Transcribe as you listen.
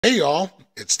Hey y'all,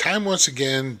 it's time once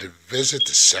again to visit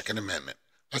the Second Amendment.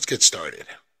 Let's get started.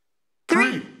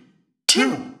 3,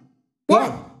 2,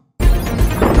 1.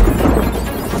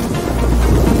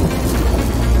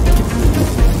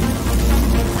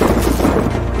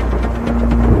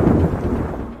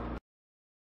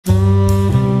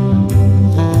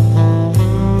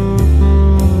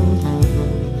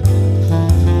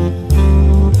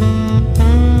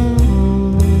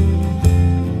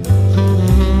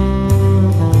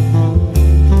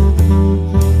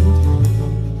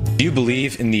 Do you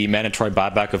believe in the mandatory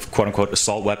buyback of quote-unquote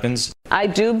assault weapons? I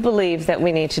do believe that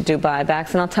we need to do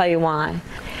buybacks, and I'll tell you why.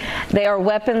 They are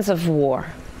weapons of war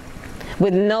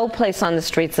with no place on the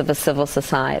streets of a civil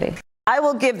society. I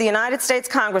will give the United States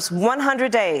Congress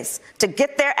 100 days to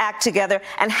get their act together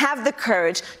and have the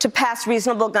courage to pass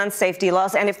reasonable gun safety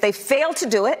laws. And if they fail to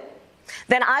do it,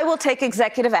 then I will take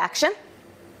executive action.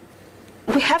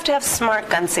 We have to have smart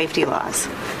gun safety laws.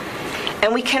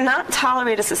 And we cannot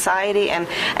tolerate a society and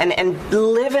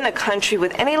live in a country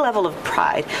with any level of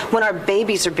pride when our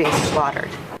babies are being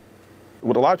slaughtered.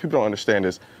 What a lot of people don't understand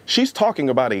is she's talking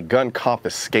about a gun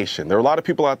confiscation. There are a lot of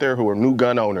people out there who are new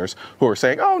gun owners who are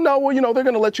saying, oh, no, well, they're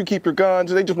going to let you keep your guns.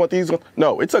 They just want these guns.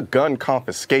 No, it's a gun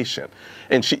confiscation.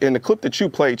 And in the clip that you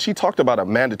played, she talked about a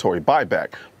mandatory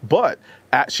buyback. But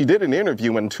she did an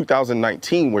interview in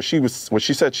 2019 where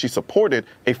she said she supported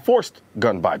a forced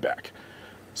gun buyback,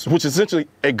 which is essentially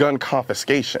a gun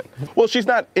confiscation. Well, she's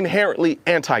not inherently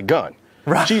anti-gun.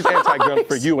 Right. She's anti-gun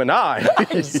for you and I.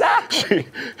 Exactly.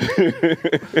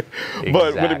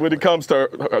 But when it comes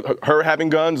to her having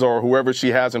guns or whoever she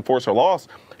has enforced her laws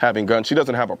having guns, she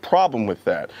doesn't have a problem with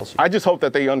that. I just hope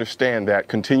that they understand that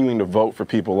continuing to vote for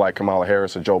people like Kamala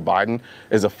Harris or Joe Biden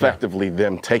is effectively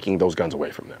them taking those guns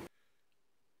away from them.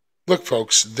 Look,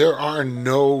 folks, there are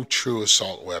no true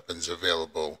assault weapons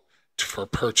available for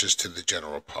purchase to the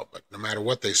general public, no matter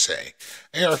what they say.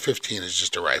 AR-15 is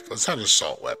just a rifle. It's not an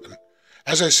assault weapon.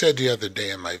 As I said the other day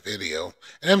in my video,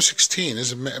 an M16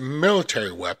 is a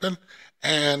military weapon,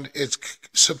 and it's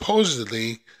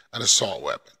supposedly an assault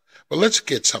weapon. But let's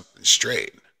get something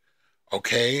straight,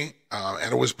 okay?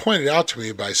 And it was pointed out to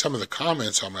me by some of the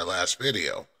comments on my last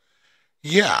video.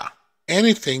 Yeah,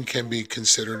 anything can be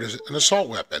considered as an assault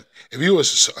weapon. If you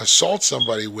assault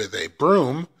somebody with a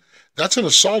broom, that's an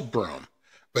assault broom.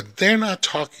 But they're not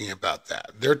talking about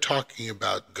that. They're talking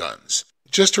about guns.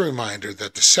 Just a reminder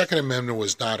that the Second Amendment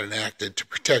was not enacted to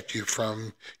protect you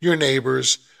from your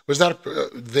neighbors, was not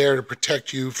there to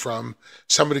protect you from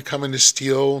somebody coming to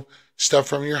steal stuff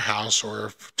from your house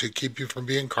or to keep you from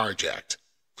being carjacked.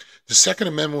 The Second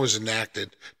Amendment was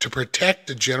enacted to protect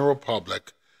the general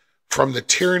public from the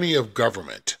tyranny of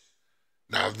government.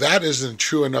 Now, if that isn't a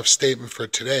true enough statement for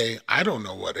today, I don't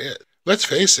know what is. Let's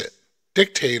face it,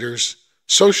 dictators,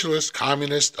 socialists,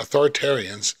 communists,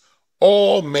 authoritarians,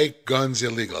 all make guns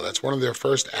illegal. That's one of their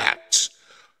first acts,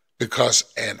 because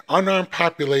an unarmed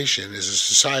population is a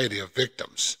society of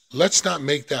victims. Let's not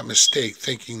make that mistake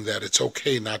thinking that it's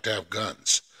okay not to have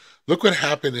guns. Look what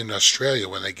happened in Australia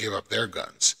when they gave up their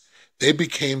guns. They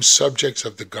became subjects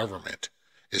of the government.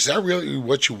 Is that really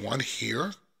what you want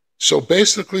here? So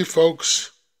basically,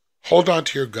 folks, hold on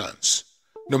to your guns.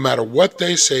 No matter what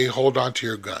they say, hold on to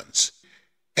your guns.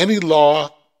 Any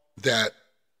law that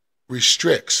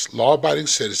restricts law-abiding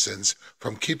citizens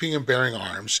from keeping and bearing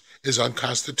arms is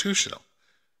unconstitutional.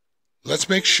 Let's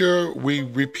make sure we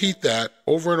repeat that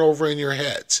over and over in your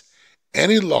heads.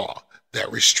 Any law that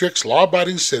restricts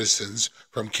law-abiding citizens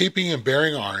from keeping and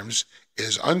bearing arms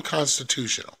is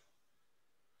unconstitutional.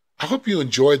 I hope you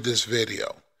enjoyed this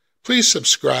video. Please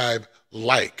subscribe,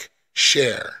 like,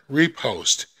 share,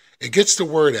 repost. It gets the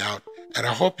word out, and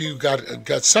I hope you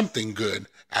got something good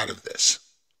out of this.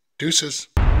 Deuces.